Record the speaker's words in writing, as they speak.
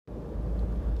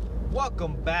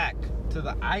Welcome back to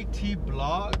the IT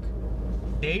Blog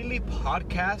Daily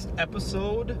Podcast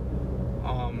episode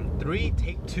 3,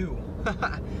 take 2.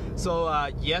 So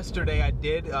yesterday I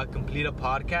did complete a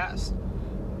podcast.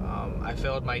 I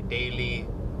failed my daily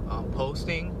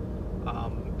posting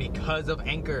because of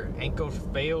Anchor. Anchor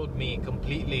failed me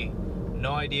completely.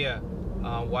 No idea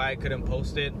why I couldn't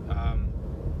post it.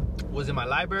 Was in my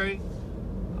library.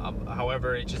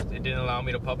 However, it didn't allow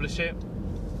me to publish it.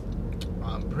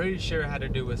 I'm pretty sure it had to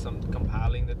do with some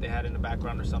compiling that they had in the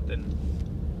background or something.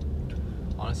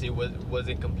 Honestly, was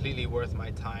it completely worth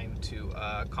my time to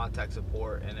contact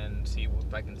support and then see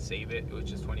if I can save it? It was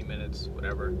just 20 minutes,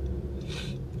 whatever.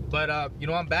 But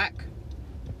I'm back.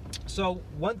 So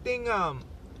one thing I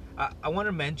want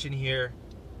to mention here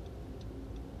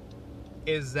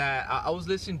is that I was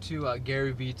listening to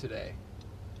Gary Vee today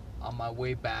on my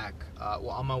way back,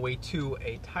 on my way to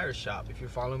a tire shop. If you're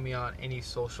following me on any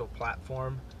social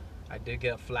platform, I did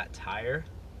get a flat tire.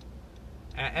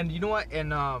 And you know what?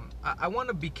 And I want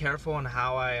to be careful on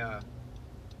how I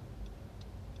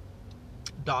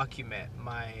document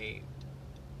my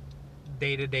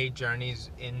day-to-day journeys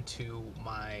into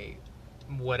my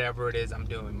whatever it is I'm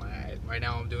doing. Right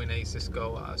now I'm doing a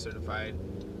Cisco certified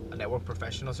network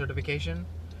professional certification.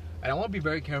 And I want to be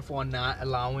very careful on not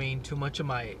allowing too much of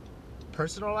my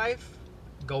personal life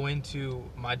go into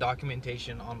my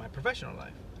documentation on my professional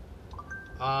life.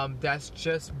 That's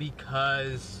just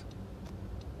because,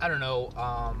 I don't know,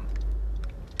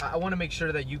 I want to make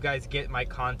sure that you guys get my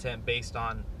content based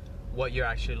on what you're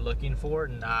actually looking for,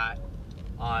 not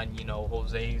on,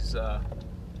 Jose's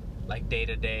like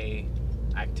day-to-day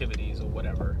activities or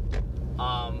whatever.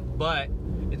 But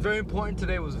it's very important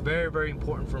today. It was very, very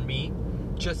important for me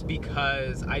just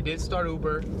because I did start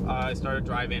Uber. I started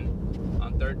driving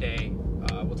on third day,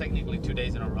 technically 2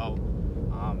 days in a row.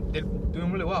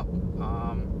 Doing really well.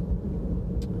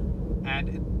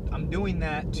 And I'm doing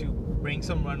that to bring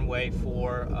some runway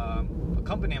for a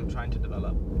company I'm trying to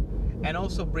develop, and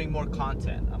also bring more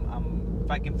content. If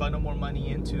I can funnel more money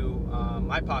into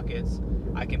my pockets,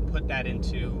 I can put that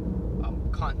into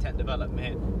content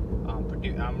development.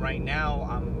 Right now,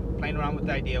 I'm playing around with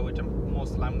the idea, which I'm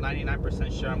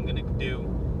 99% sure I'm going to do,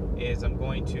 is I'm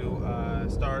going to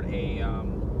start a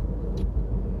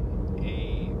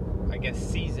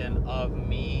season of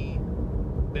me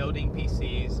building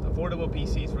PCs, affordable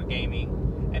PCs for gaming,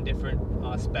 and different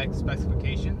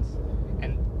specifications,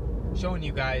 and showing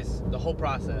you guys the whole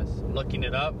process, looking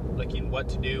it up, looking what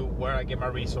to do, where I get my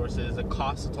resources, the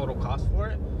total cost for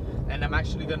it. And I'm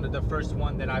actually the first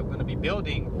one that I'm going to be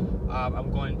building,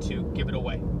 I'm going to give it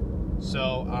away.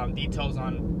 So details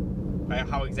on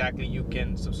how exactly you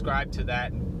can subscribe to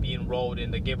that and be enrolled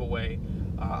in the giveaway,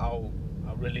 I'll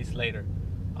release later.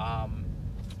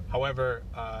 However,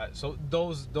 so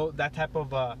that type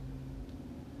of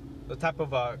the type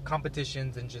of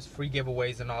competitions and just free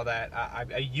giveaways and all that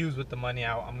I use with the money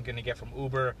I'm gonna get from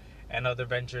Uber and other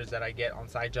ventures that I get on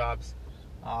side jobs,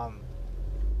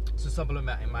 to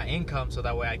supplement my income, so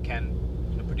that way I can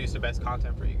produce the best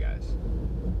content for you guys.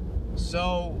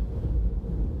 So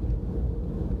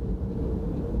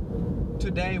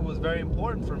today was very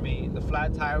important for me. The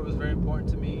flat tire was very important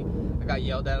to me. I got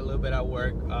yelled at a little bit at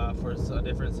work for a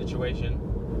different situation.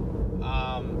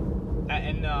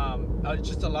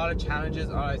 Just a lot of challenges.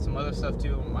 Some other stuff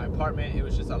too in my apartment. It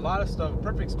was just a lot of stuff. A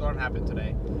perfect storm happened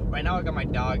today. Right now I got my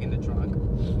dog in the trunk.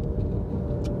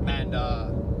 And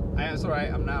it's alright.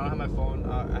 I don't have my phone.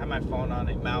 I have my phone on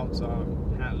a mount, so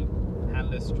I'm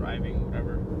handless driving,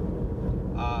 whatever.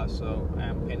 So I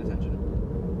am paying attention.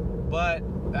 But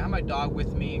I have my dog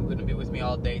with me. Going to be with me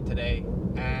all day today,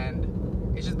 and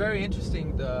it's just very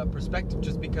interesting, the perspective,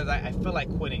 just because I feel like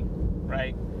quitting,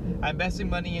 right? I'm investing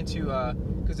money into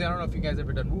because I don't know if you guys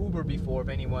ever done Uber before, if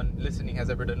anyone listening has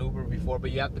ever done Uber before,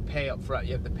 but you have to pay up front.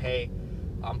 You have to pay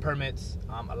permits,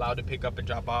 allowed to pick up and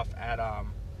drop off at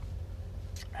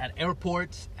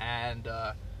airports and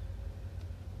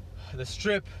the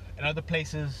Strip and other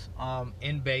places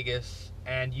in Vegas,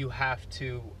 and you have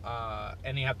to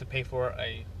pay for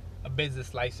a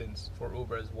business license for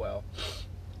Uber as well,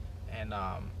 and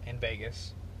in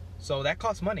Vegas, so that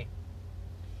costs money.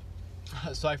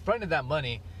 So I fronted that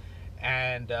money,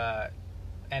 and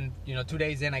 2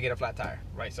 days in I get a flat tire,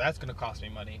 right? So that's gonna cost me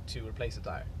money to replace the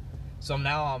tire. So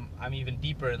now I'm even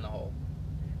deeper in the hole.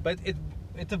 But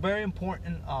it's a very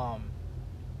important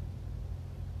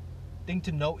thing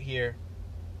to note here,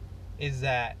 is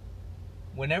that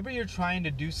whenever you're trying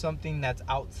to do something that's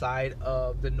outside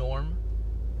of the norm,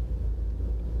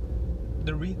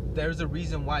 there's a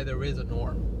reason why there is a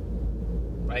norm,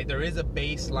 right? There is a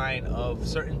baseline of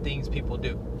certain things people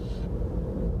do.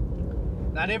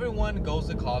 not everyone goes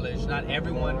to college. Not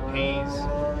everyone pays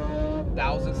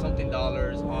 $1,000 something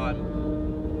on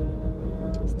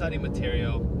study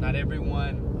material. Not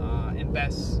everyone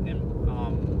invests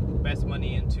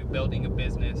money into building a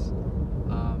business,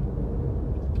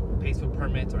 pays for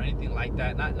permits or anything like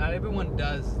that. Not everyone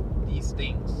does these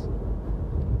things.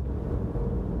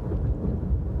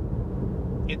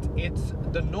 It's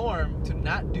the norm to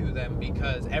not do them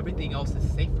because everything else is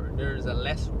safer. There's a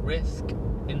less risk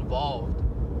involved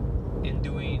in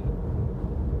doing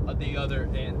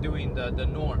the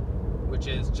norm, which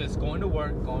is just going to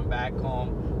work, going back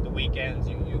home. The weekends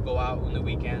you go out on the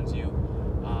weekends. You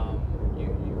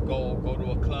go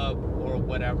to a club or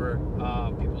whatever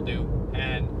people do,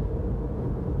 and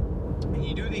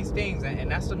you do these things, and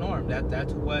that's the norm.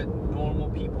 That's what normal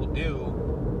people do.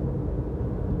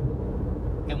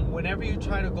 And whenever you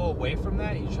try to go away from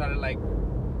that, you try to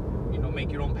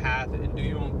make your own path and do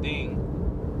your own thing,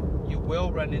 you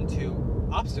will run into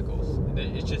obstacles.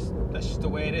 That's just the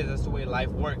way it is. That's the way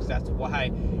life works. That's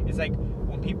why it's like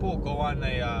when people go on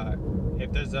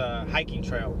if there's a hiking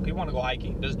trail, people want to go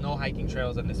hiking. There's no hiking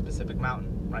trails on this specific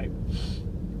mountain, right?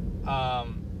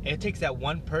 It takes that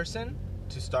one person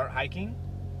to start hiking,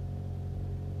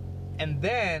 and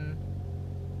then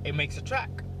it makes a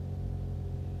track.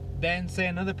 Then say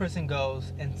another person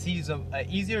goes and sees an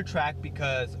easier track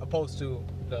because opposed to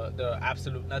the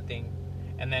absolute nothing,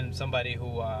 and then somebody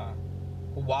who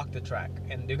walked the track,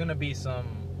 and there's gonna be some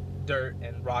dirt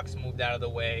and rocks moved out of the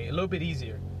way, a little bit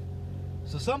easier.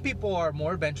 So some people are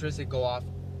more adventurous, they go off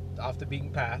the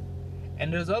beaten path,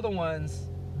 and there's other ones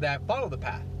that follow the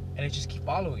path and they just keep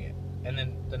following it. And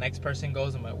then the next person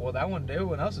goes and like, well, that one,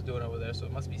 everyone else is doing it over there, so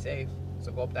it must be safe.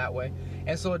 So go up that way,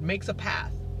 and so it makes a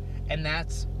path, and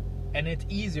it's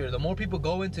easier. The more people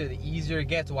go into it, the easier it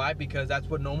gets. Why? Because that's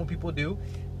what normal people do.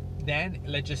 Then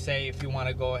let's just say if you want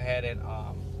to go ahead and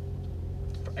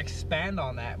expand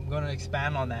on that, I'm going to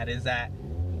expand on that, is that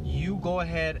you go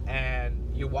ahead and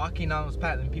you're walking down this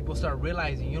path, and people start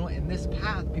realizing, in this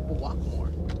path people walk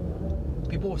more.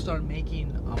 People will start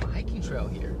making a hiking trail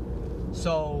here.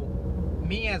 So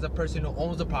me as a person who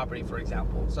owns the property, for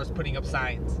example, starts putting up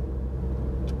signs.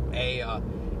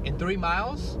 In 3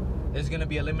 miles there's going to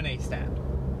be a lemonade stand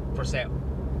for sale.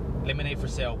 Lemonade for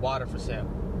sale, water for sale.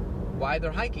 Why?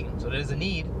 They're hiking. So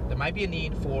there might be a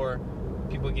need for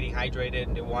people getting hydrated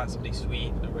and they want something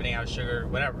sweet, they're running out of sugar,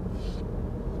 whatever.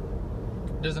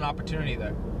 There's an opportunity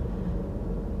there.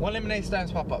 One lemonade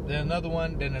stands pop up, then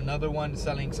another one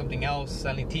selling something else,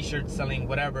 selling t-shirts, selling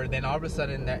whatever. Then all of a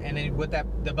sudden, and then what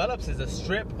that develops is a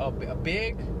strip of a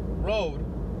big road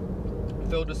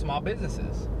filled with small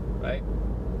businesses, right?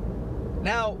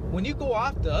 Now, when you go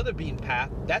off the other beaten path,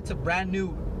 that's a brand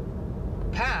new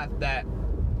path that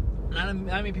not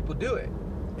many people do it.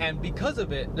 And because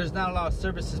of it, there's not a lot of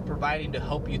services providing to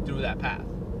help you through that path.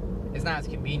 It's not as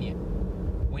convenient.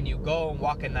 When you go and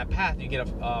walk in that path, you get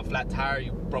a flat tire,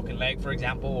 you broken leg, for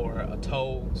example, or a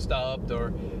toe stubbed,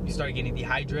 or you start getting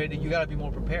dehydrated. You got to be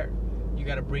more prepared. You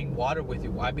got to bring water with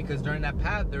you. Why? Because during that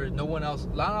path, there is no one else.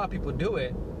 A lot of people do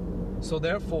it. So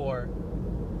therefore,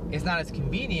 it's not as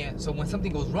convenient. So when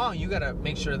something goes wrong, you got to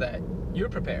make sure that you're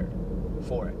prepared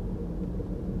for it.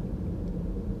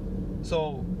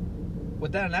 So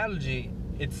with that analogy,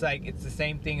 it's like it's the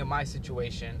same thing in my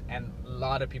situation and a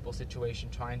lot of people's situation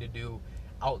trying to do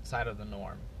outside of the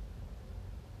norm.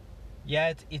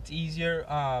 Yeah, it's easier.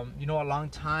 A long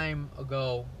time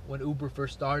ago when Uber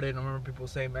first started, I remember people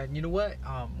saying, man, you know what?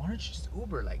 Why don't you just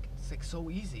Uber? It's like so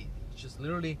easy. You just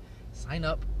literally sign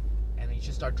up and then you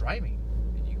just start driving.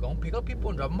 And you go and pick up people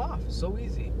and drop them off. It's so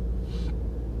easy.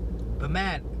 But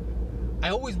man, I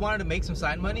always wanted to make some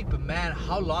side money, but man,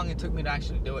 how long it took me to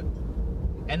actually do it.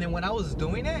 And then when I was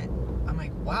doing it, I'm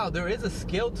like, wow, there is a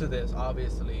skill to this,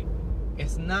 obviously.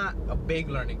 It's not a big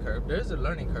learning curve. There's a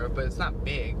learning curve, but it's not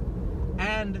big.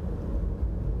 And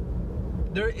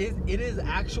it is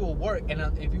actual work. And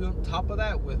if you on top of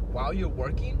that while you're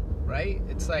working, right?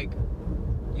 It's like,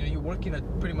 you're working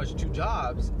at pretty much 2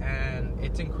 jobs, and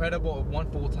it's incredible, one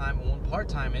full-time and one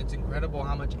part-time, and it's incredible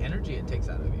how much energy it takes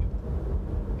out of you.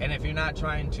 And if you're not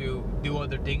trying to do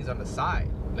other things on the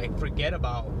side, like forget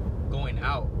about going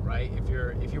out, right? If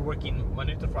you're working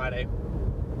Monday to Friday,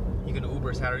 you can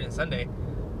Uber Saturday and Sunday.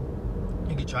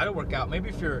 You can try to work out. Maybe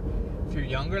if you're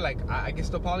younger, like I can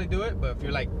still probably do it, but if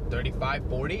you're like 35,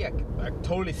 40, I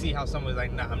totally see how someone's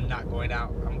like, nah, I'm not going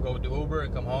out. I'm going to go do Uber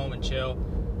and come home and chill,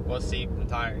 go sleep. I'm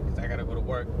tired because I gotta go to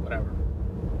work, whatever.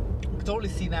 I can totally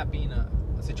see that being a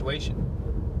situation.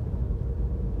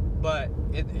 But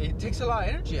it takes a lot of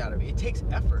energy out of it. It takes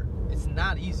effort. It's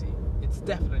not easy. It's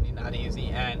definitely not easy.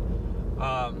 And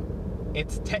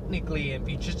it's technically, if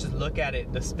you just look at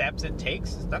it, the steps it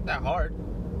takes, it's not that hard,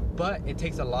 but it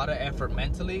takes a lot of effort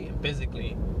mentally and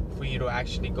physically for you to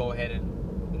actually go ahead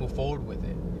and move forward with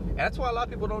it. And that's why a lot of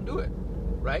people don't do it,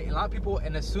 right? And a lot of people,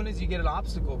 and as soon as you get an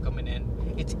obstacle coming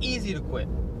in, it's easy to quit.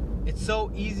 It's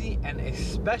so easy, and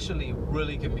especially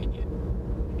really convenient.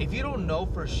 If you don't know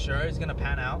for sure it's gonna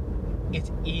pan out,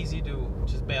 it's easy to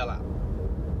just bail out.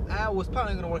 I was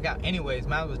probably gonna work out anyways,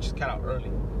 might as well just cut out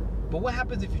early. But what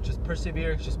happens if you just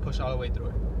persevere, just push all the way through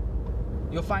it?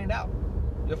 You'll find out.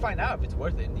 You'll find out if it's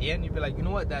worth it. In the end, you'll be like, you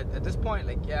know what, that at this point,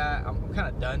 like, yeah, I'm kind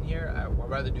of done here. I'd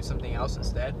rather do something else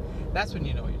instead. That's when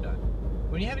you know you're done.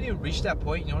 When you haven't even reached that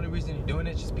point, the only reason you're doing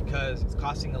it is just because it's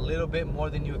costing a little bit more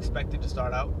than you expected to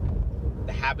start out.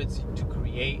 The habits to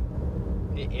create,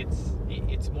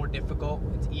 it's more difficult.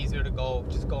 It's easier to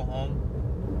just go home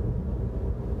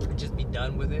and just be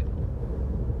done with it.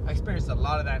 I experienced a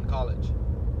lot of that in college,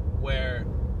 where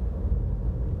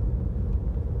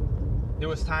there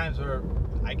was times where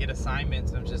I get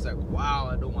assignments and I'm just like, wow,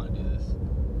 I don't want to do this.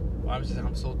 Or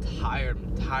I'm so tired.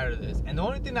 I'm tired of this. And the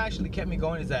only thing that actually kept me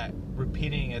going is that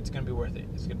repeating, it's gonna be worth it.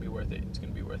 It's gonna be worth it. It's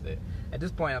gonna be worth it. At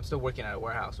this point, I'm still working at a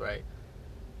warehouse, right?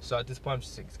 So at this point, I'm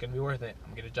just like, it's gonna be worth it. I'm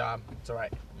gonna get a job. It's all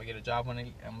right. I'm gonna get a job when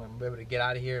I'm gonna be able to get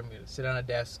out of here. I'm gonna sit on a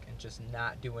desk and just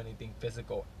not do anything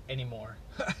physical anymore.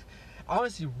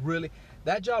 Honestly, really,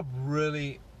 that job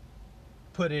really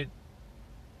put it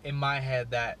in my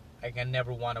head that like, I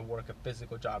never want to work a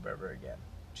physical job ever again.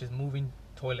 Just moving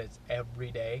toilets every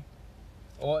day.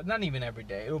 Or not even every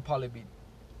day. It will probably be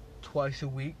twice a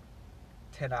week,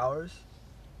 10 hours.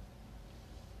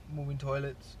 Moving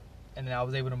toilets. And then I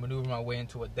was able to maneuver my way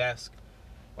into a desk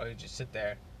where I could just sit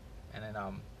there. And then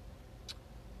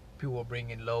people will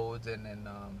bring in loads and then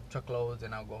truckloads,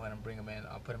 and I'll go ahead and bring them in.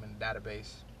 I'll put them in the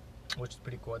database, which is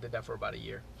pretty cool. I did that for about a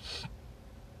year.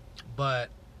 But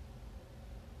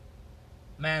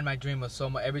man, my dream was so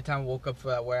much. Every time I woke up for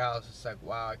that warehouse, it's like,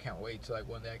 wow, I can't wait till like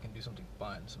one day I can do something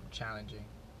fun, something challenging.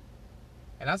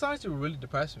 And that's honestly what really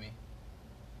depressed me.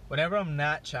 Whenever I'm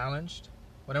not challenged,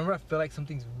 whenever I feel like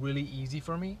something's really easy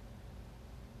for me,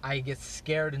 I get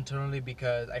scared internally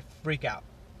because I freak out.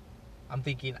 I'm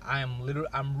thinking I'm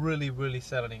really, really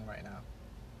settling right now.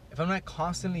 If I'm not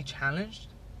constantly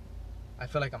challenged, I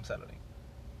feel like I'm settling.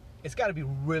 It's got to be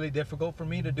really difficult for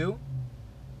me to do,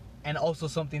 and also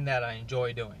something that I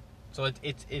enjoy doing. So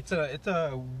it's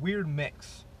a weird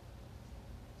mix.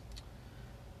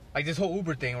 Like this whole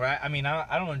Uber thing, right? I mean,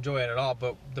 I don't enjoy it at all,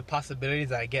 but the possibilities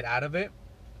that I get out of it,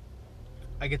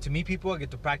 I get to meet people, I get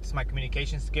to practice my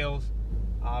communication skills,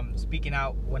 speaking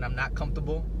out when I'm not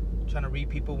comfortable, trying to read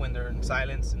people when they're in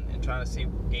silence, and trying to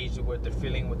gauge what they're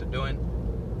feeling, what they're doing.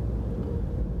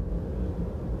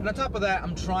 And on top of that,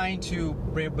 I'm trying to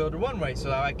build a runway so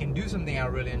that I can do something I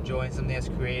really enjoy, and something that's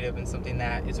creative, and something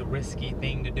that is a risky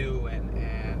thing to do,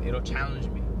 and it'll challenge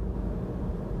me.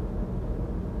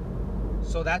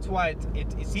 So that's why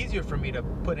it's easier for me to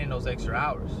put in those extra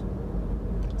hours.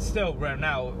 Still, right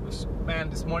now,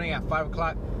 this morning at 5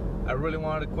 o'clock, I really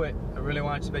wanted to quit. I really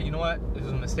wanted to say, you know what? This is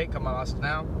a mistake. Cut my losses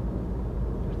now.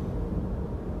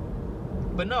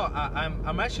 But no,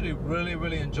 I'm actually really,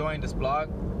 really enjoying this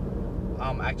blog.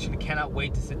 I actually cannot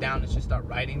wait to sit down and just start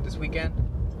writing this weekend.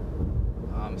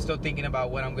 I'm still thinking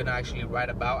about what I'm going to actually write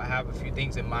about. I have a few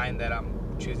things in mind that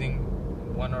I'm choosing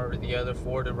one or the other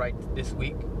for to write this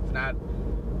week. If not,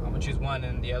 I'm going to choose one,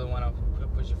 and the other one I'll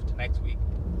push it to next week.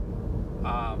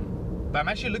 But I'm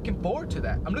actually looking forward to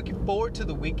that. I'm looking forward to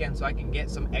the weekend so I can get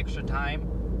some extra time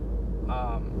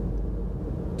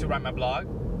to write my blog.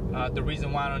 The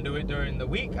reason why I don't do it during the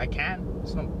week, I can.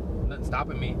 It's nothing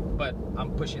stopping me, but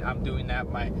I'm doing that.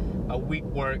 My week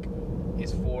work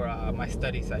is for my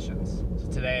study sessions. So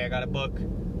today I got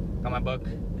my book,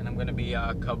 and I'm going to be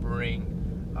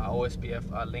covering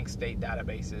OSPF link state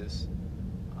databases.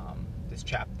 This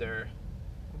chapter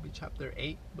will be chapter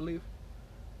 8, I believe,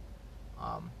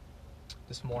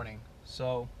 this morning.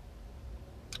 So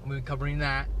I'm going to be covering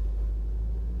that.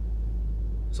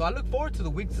 So I look forward to the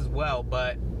weeks as well,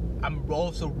 but I'm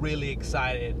also really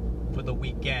excited for the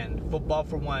weekend, football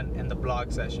for one, and the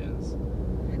blog sessions.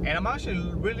 And I'm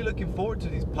actually really looking forward to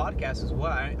these podcasts as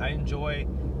well. I enjoy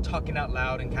talking out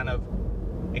loud and kind of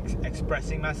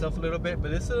expressing myself a little bit.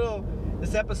 But this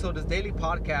episode, this daily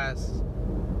podcast,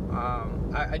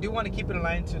 I do want to keep it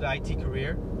aligned to the IT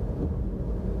career.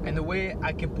 And the way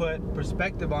I can put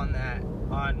perspective on that,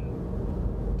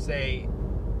 on, say,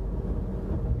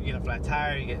 you get a flat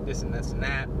tire, you get this and this and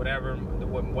that, whatever.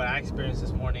 What I experienced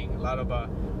this morning, a lot of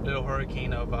little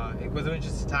hurricane of, it wasn't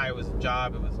just a tire, it was a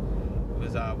job, it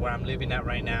was where I'm living at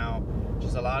right now.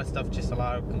 Just a lot of stuff, just a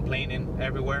lot of complaining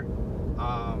everywhere.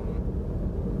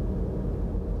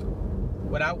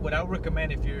 what I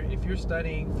recommend if you're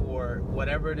studying for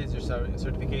whatever it is your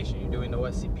certification, you're doing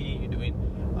OSCP, you're doing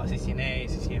CCNA,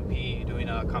 CCNP, you're doing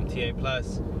CompTIA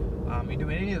Plus, you're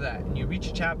doing any of that, and you reach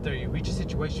a chapter, you reach a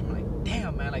situation, you're like,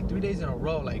 damn man, like 3 days in a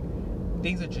row, like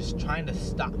things are just trying to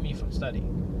stop me from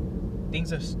studying.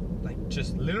 Things are like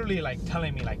just literally like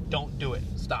telling me like, don't do it,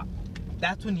 stop.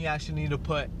 That's when you actually need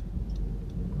to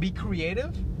be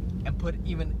creative and put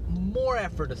even more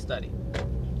effort to study.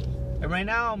 And right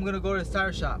now, I'm gonna go to the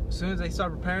tire shop. As soon as they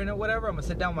start repairing it, whatever, I'm gonna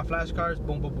sit down with my flashcards,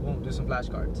 boom, boom, boom, boom, do some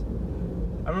flashcards.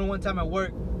 I remember one time at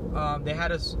work, they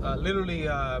had us, literally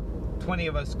 20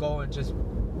 of us go and just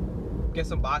get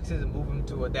some boxes and move them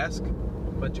to a desk, a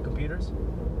bunch of computers.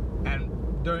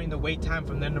 And during the wait time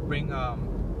from them to bring the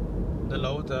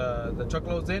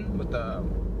truckloads in with the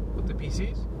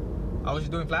PCs, I was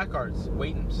just doing flashcards,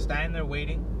 waiting, just standing there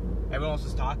waiting. Everyone else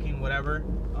was talking, whatever,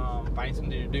 finding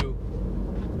something to do.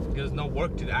 There was no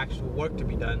actual work to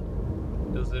be done.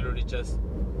 It was literally just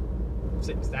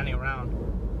standing around.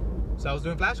 So I was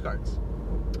doing flashcards.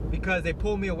 Because they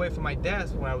pulled me away from my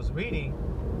desk when I was reading,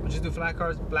 I just do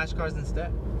flashcards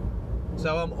instead.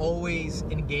 So I'm always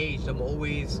engaged. I'm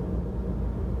always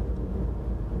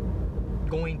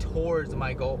going towards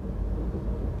my goal.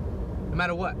 No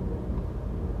matter what.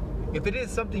 If it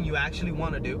is something you actually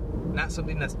want to do, not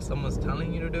something that someone's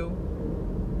telling you to do,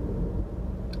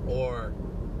 or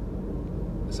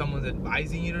someone's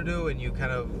advising you to do, and you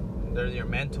kind of, they're your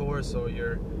mentor, so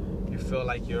you feel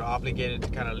like you're obligated to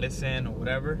kind of listen or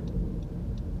whatever.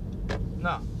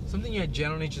 No, something you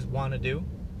generally just want to do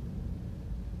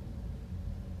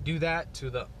that to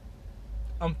the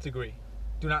nth degree.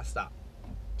 Do not stop.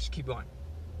 Just keep going.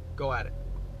 Go at it.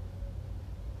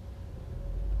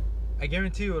 I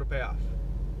guarantee you it'll pay off.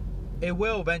 It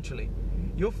will eventually.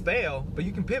 You'll fail, but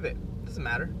you can pivot. It doesn't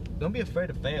matter. Don't be afraid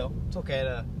to fail. It's okay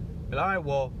to be like, all right,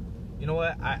 well, you know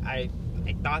what? I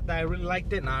thought that I really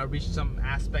liked it. Now I reached some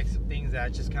aspects of things that I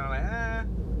just kind of like,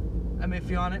 I'm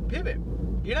iffy on it. Pivot.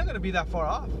 You're not going to be that far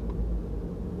off.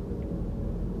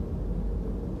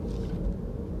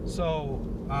 So,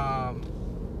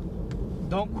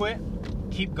 don't quit.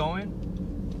 Keep going.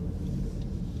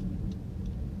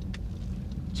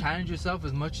 Challenge yourself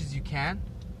as much as you can.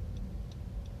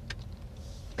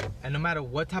 And no matter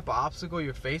what type of obstacle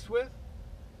you're faced with,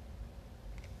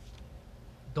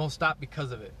 don't stop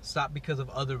because of it. Stop because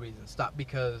of other reasons. Stop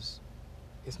because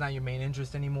it's not your main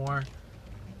interest anymore.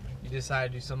 You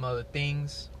decide to do some other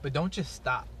things. But don't just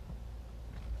stop.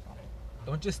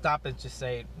 Don't just stop and just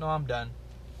say, no, I'm done.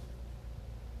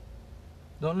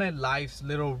 Don't let life's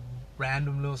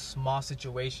random little small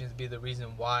situations be the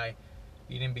reason why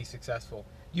you didn't be successful.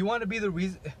 You want to be the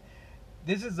reason.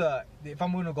 This is if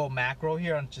I'm going to go macro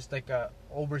here and just like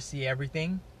oversee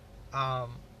everything,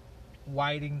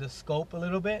 widening the scope a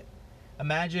little bit.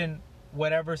 Imagine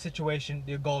whatever situation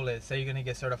your goal is. Say you're going to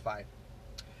get certified.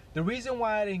 The reason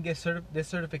why I didn't get this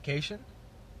certification,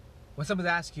 when someone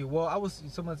asks you, well,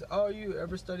 someone's, oh, you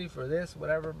ever study for this,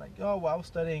 whatever. I'm like, oh, well, I was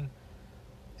studying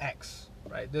X,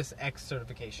 right? This X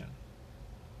certification.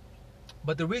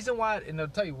 But the reason why, and they'll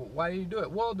tell you, why did you do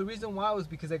it? Well, the reason why was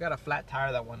because I got a flat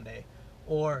tire that one day.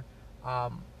 Or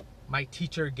my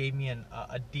teacher gave me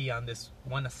a D on this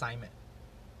one assignment.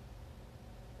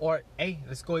 Or, hey,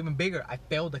 let's go even bigger. I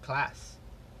failed a class.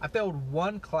 I failed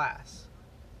one class.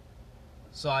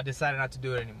 So I decided not to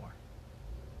do it anymore.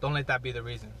 Don't let that be the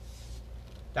reason.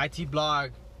 The IT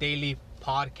Blog Daily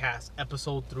Podcast,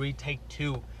 Episode 3, Take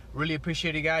 2. Really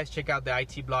appreciate you guys. Check out the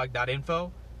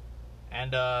itblog.info.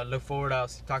 And look forward to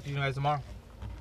talking to you guys tomorrow.